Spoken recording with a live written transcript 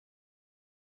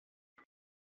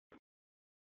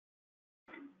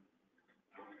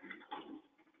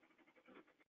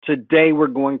Today, we're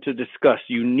going to discuss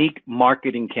unique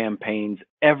marketing campaigns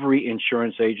every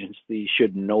insurance agency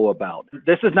should know about.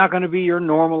 This is not going to be your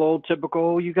normal old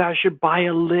typical, you guys should buy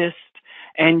a list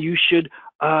and you should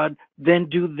then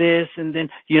do this and then,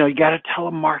 you got to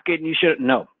telemarket and you should.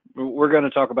 No, we're going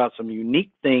to talk about some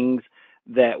unique things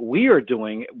that we are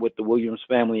doing with the Williams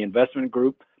Family Investment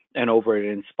Group and over at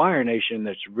Inspire Nation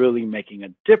that's really making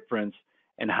a difference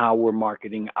in how we're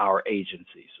marketing our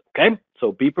agencies. Okay,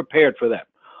 so be prepared for that.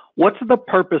 What's the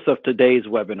purpose of today's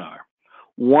webinar?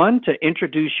 One, to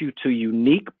introduce you to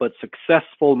unique but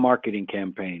successful marketing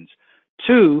campaigns.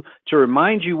 Two, to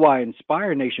remind you why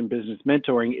Inspire Nation Business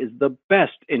Mentoring is the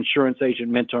best insurance agent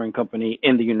mentoring company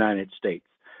in the United States.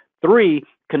 Three,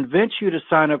 convince you to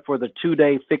sign up for the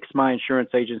 2-day Fix My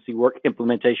Insurance Agency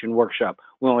Implementation Workshop.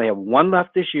 We only have one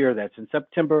left this year. That's in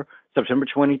September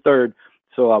 23rd.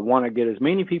 So I want to get as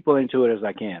many people into it as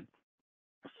I can.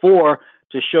 Four,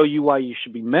 to show you why you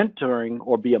should be mentoring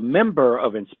or be a member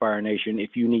of Inspire Nation if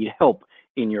you need help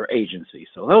in your agency.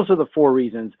 So those are the 4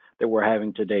 reasons that we're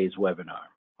having today's webinar.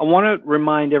 I want to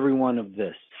remind everyone of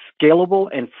this. Scalable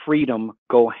and freedom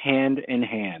go hand in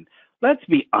hand. Let's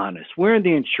be honest, we're in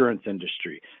the insurance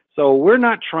industry. So we're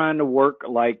not trying to work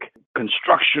like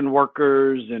construction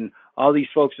workers and all these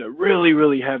folks that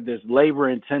really have this labor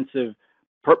intensive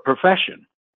profession.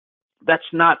 That's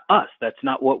not us. That's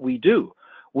not what we do.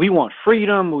 We want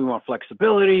freedom, we want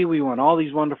flexibility, we want all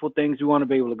these wonderful things. We want to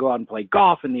be able to go out and play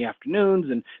golf in the afternoons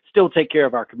and still take care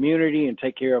of our community and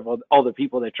take care of all the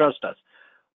people that trust us.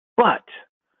 But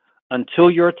until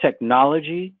your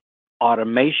technology,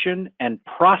 automation, and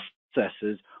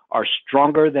processes are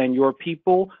stronger than your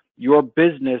people, your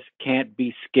business can't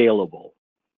be scalable.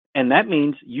 And that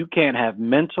means you can't have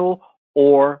mental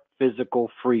or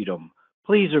physical freedom.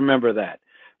 Please remember that.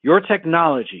 Your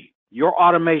technology, your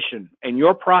automation, and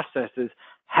your processes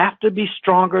have to be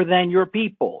stronger than your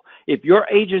people. If your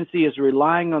agency is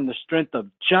relying on the strength of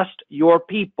just your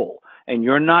people and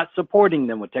you're not supporting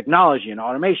them with technology and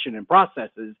automation and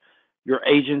processes, your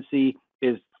agency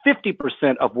is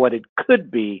 50% of what it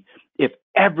could be if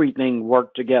everything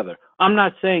worked together. I'm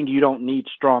not saying you don't need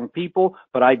strong people,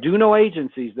 but I do know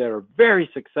agencies that are very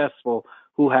successful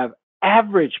who have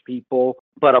average people,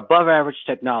 but above average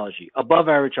technology, above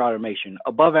average automation,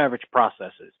 above average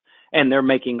processes, and they're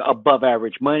making above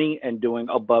average money and doing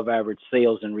above average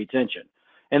sales and retention.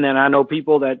 And then I know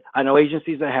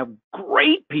agencies that have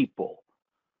great people,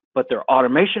 but their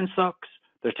automation sucks,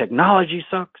 their technology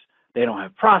sucks, they don't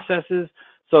have processes,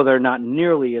 so they're not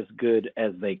nearly as good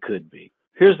as they could be.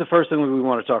 Here's the first thing we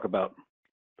want to talk about.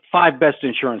 5 best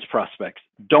insurance prospects.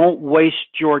 Don't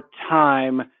waste your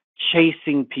time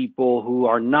chasing people who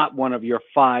are not one of your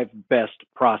 5 best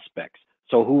prospects.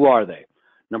 So who are they?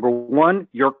 Number 1,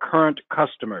 your current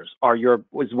customers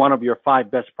is one of your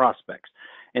 5 best prospects.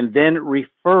 And then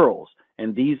referrals.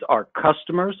 And these are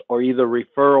customers or either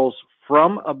referrals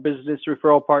from a business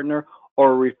referral partner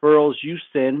or referrals you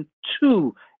send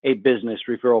to a business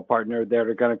referral partner that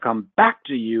are going to come back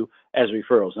to you as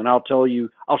referrals. And I'll show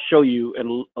you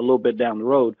in a little bit down the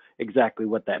road exactly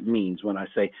what that means when I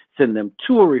say send them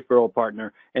to a referral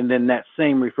partner, and then that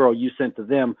same referral you sent to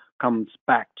them comes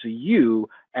back to you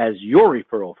as your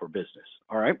referral for business.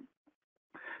 All right.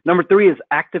 Number 3 is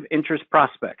active interest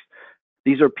prospects.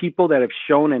 These are people that have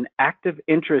shown an active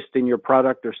interest in your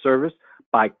product or service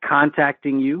by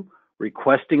contacting you,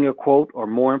 requesting a quote or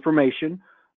more information.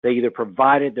 They either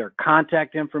provided their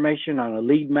contact information on a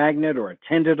lead magnet or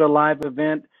attended a live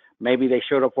event. Maybe they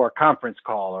showed up for a conference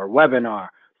call or webinar,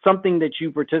 something that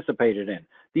you participated in.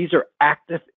 These are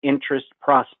active interest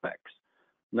prospects.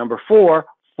 Number 4,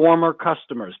 former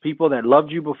customers, people that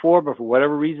loved you before, but for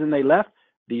whatever reason they left.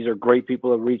 These are great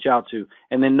people to reach out to.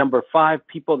 And then number 5,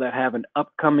 people that have an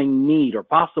upcoming need or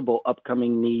possible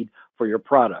upcoming need for your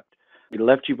product. They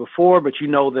left you before, but you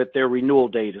know that their renewal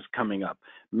date is coming up.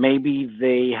 Maybe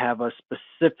they have a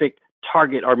specific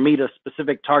target or meet a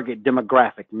specific target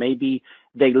demographic. Maybe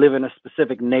they live in a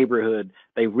specific neighborhood.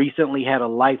 They recently had a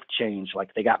life change,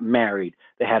 like they got married,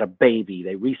 they had a baby,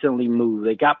 they recently moved,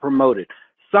 they got promoted.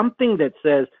 Something that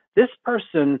says this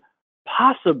person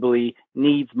possibly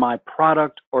needs my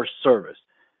product or service.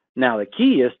 Now, the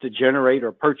key is to generate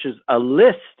or purchase a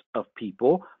list of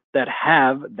people that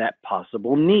have that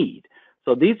possible need.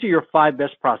 So these are your 5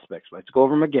 best prospects. Let's go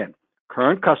over them again.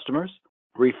 Current customers,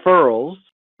 referrals,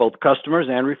 both customers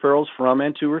and referrals from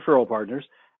and to referral partners,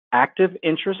 active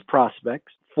interest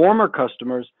prospects, former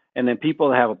customers, and then people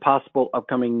that have a possible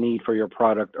upcoming need for your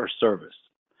product or service.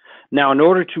 Now, in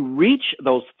order to reach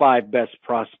those 5 best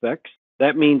prospects,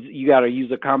 that means you got to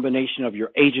use a combination of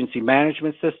your agency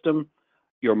management system,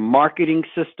 your marketing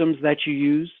systems that you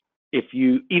use. If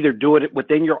you either do it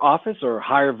within your office or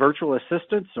hire virtual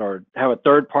assistants or have a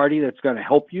third party that's going to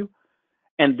help you.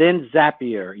 And then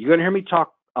Zapier. You're going to hear me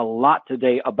talk a lot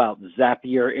today about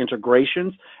Zapier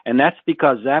integrations, and that's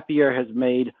because Zapier has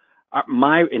made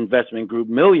my investment group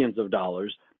millions of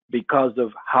dollars because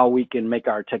of how we can make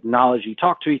our technology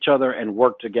talk to each other and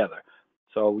work together.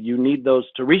 So you need those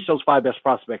to reach those 5 best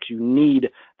prospects. You need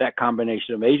that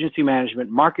combination of agency management,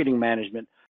 marketing management,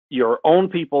 your own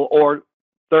people or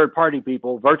third-party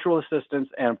people, virtual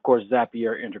assistants, and of course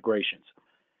Zapier integrations.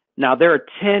 Now there are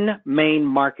 10 main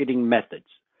marketing methods.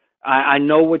 I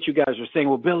know what you guys are saying.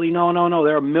 Well, Billy, no,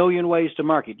 there are a million ways to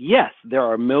market. Yes, there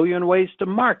are a million ways to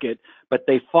market, but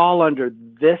they fall under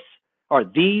this or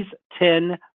these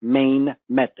 10 main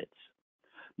methods.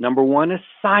 Number 1 is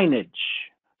signage.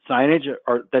 Signage,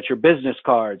 or that's your business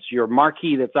cards, your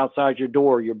marquee that's outside your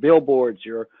door, your billboards,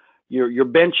 your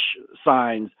bench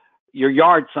signs, your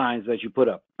yard signs that you put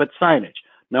up, but signage.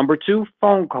 Number 2,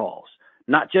 phone calls.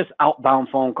 Not just outbound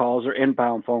phone calls or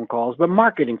inbound phone calls, but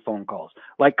marketing phone calls,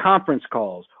 like conference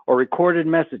calls or recorded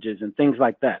messages and things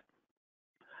like that.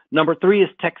 Number 3 is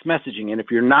text messaging. And if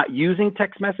you're not using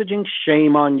text messaging,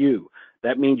 shame on you.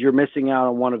 That means you're missing out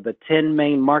on one of the 10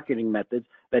 main marketing methods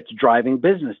that's driving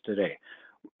business today.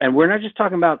 And we're not just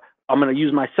talking about, I'm going to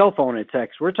use my cell phone and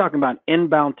text. We're talking about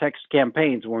inbound text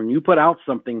campaigns when you put out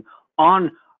something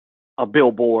on a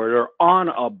billboard or on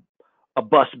a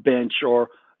bus bench, or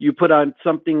you put on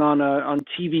something on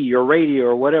TV or radio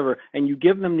or whatever, and you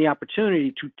give them the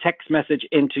opportunity to text message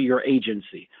into your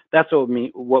agency. That's what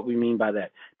we mean by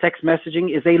that. Text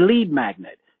messaging is a lead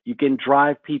magnet. You can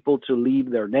drive people to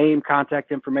leave their name,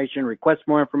 contact information, request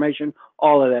more information,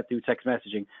 all of that through text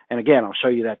messaging. And again, I'll show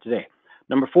you that today.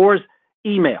 Number 4 is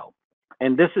email.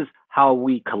 And this is how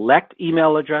we collect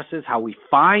email addresses, how we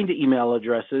find email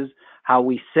addresses, how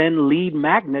we send lead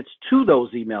magnets to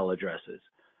those email addresses.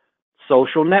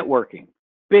 Social networking,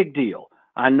 big deal.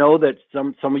 I know that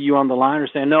some of you on the line are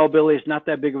saying, no, Billy, it's not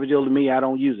that big of a deal to me. I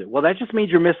don't use it. Well, that just means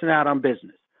you're missing out on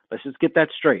business. Let's just get that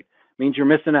straight. It means you're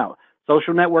missing out.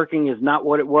 Social networking is not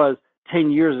what it was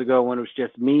 10 years ago when it was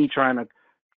just me trying to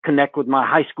connect with my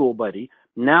high school buddy.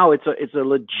 Now it's a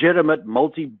legitimate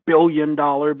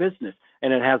multi-billion-dollar business,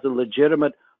 and it has a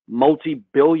legitimate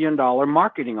multi-billion-dollar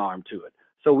marketing arm to it.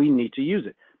 So we need to use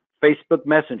it. Facebook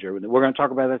Messenger, we're going to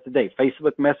talk about that today.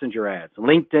 Facebook Messenger ads,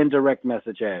 LinkedIn direct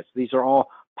message ads. These are all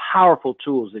powerful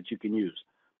tools that you can use.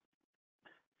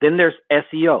 Then there's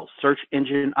SEO, search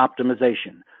engine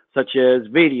optimization, such as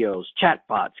videos,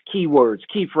 chatbots, keywords,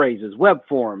 key phrases, web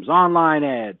forms, online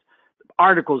ads,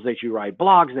 articles that you write,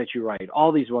 blogs that you write,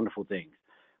 all these wonderful things.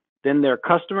 Then there are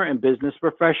customer and business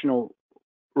professional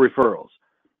referrals.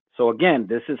 So again,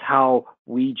 this is how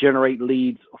we generate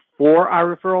leads for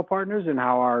our referral partners and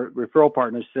how our referral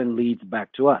partners send leads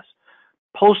back to us.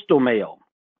 Postal mail.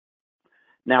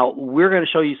 Now, we're going to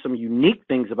show you some unique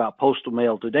things about postal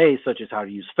mail today, such as how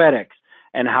to use FedEx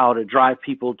and how to drive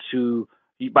people to,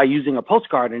 by using a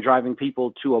postcard and driving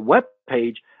people to a web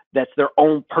page that's their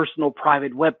own personal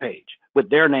private web page with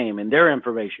their name and their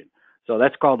information. So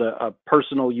that's called a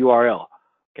personal URL.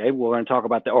 Okay, we're going to talk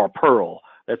about that, or a PURL.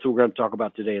 That's what we're going to talk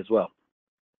about today as well.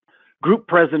 Group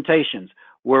presentations,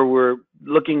 where we're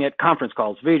looking at conference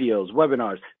calls, videos,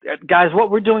 webinars. Guys,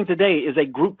 what we're doing today is a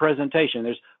group presentation.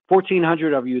 There's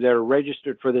 1,400 of you that are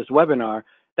registered for this webinar.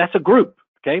 That's a group,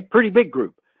 okay? Pretty big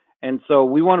group. And so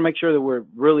we want to make sure that we're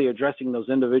really addressing those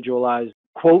individualized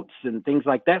quotes and things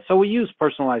like that. So we use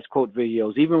personalized quote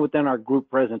videos, even within our group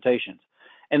presentations.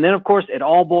 And then, of course, it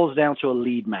all boils down to a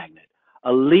lead magnet.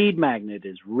 A lead magnet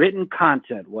is written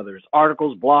content, whether it's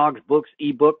articles, blogs, books,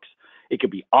 ebooks. It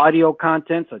could be audio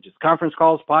content, such as conference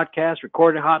calls, podcasts,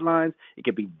 recorded hotlines. It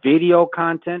could be video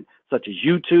content, such as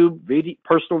YouTube,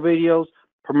 personal videos,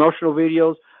 promotional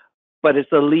videos. But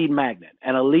it's a lead magnet.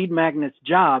 And a lead magnet's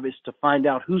job is to find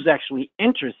out who's actually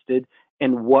interested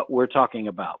in what we're talking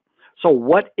about. So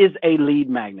what is a lead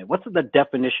magnet? What's the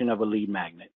definition of a lead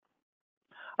magnet?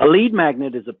 A lead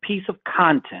magnet is a piece of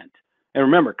content. And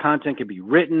remember, content can be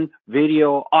written,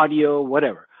 video, audio,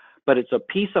 whatever. But it's a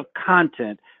piece of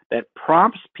content that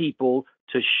prompts people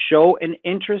to show an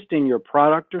interest in your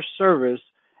product or service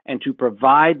and to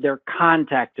provide their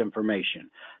contact information.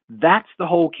 That's the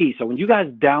whole key. So when you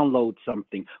guys download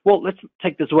something, well, let's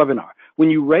take this webinar. When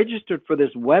you registered for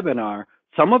this webinar,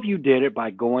 some of you did it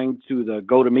by going to the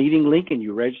GoToMeeting link and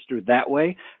you registered that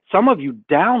way. Some of you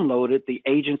downloaded the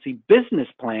agency business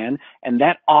plan and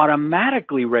that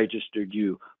automatically registered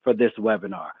you for this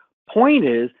webinar. Point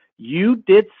is, you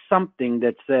did something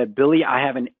that said, Billy, I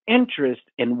have an interest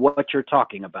in what you're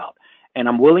talking about. And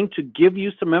I'm willing to give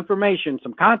you some information,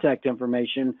 some contact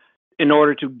information, in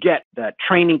order to get that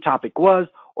training topic was,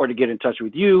 or to get in touch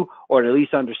with you, or to at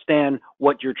least understand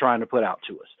what you're trying to put out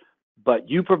to us. But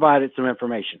you provided some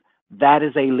information. That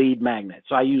is a lead magnet.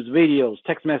 So I use videos,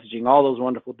 text messaging, all those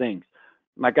wonderful things.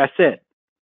 Like I said,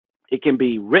 it can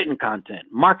be written content,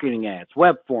 marketing ads,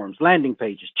 web forms, landing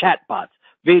pages, chatbots,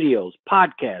 videos,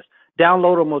 podcasts,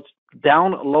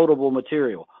 downloadable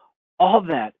material. All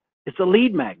that is a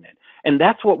lead magnet. And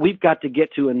that's what we've got to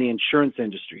get to in the insurance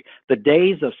industry. The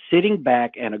days of sitting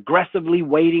back and aggressively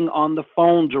waiting on the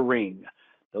phone to ring.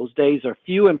 Those days are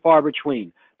few and far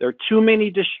between. There are too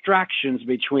many distractions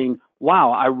between,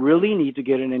 wow, I really need to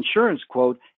get an insurance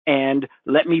quote, and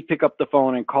let me pick up the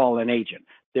phone and call an agent.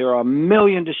 There are a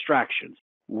million distractions.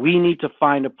 We need to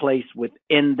find a place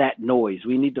within that noise.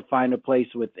 We need to find a place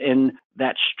within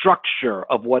that structure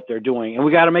of what they're doing. And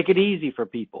we got to make it easy for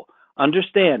people.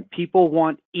 Understand, people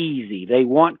want easy. They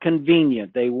want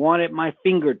convenient. They want it at my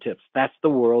fingertips. That's the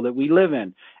world that we live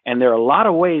in. And there are a lot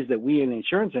of ways that we in the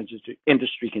insurance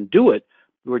industry can do it.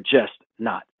 We're just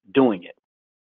not doing it.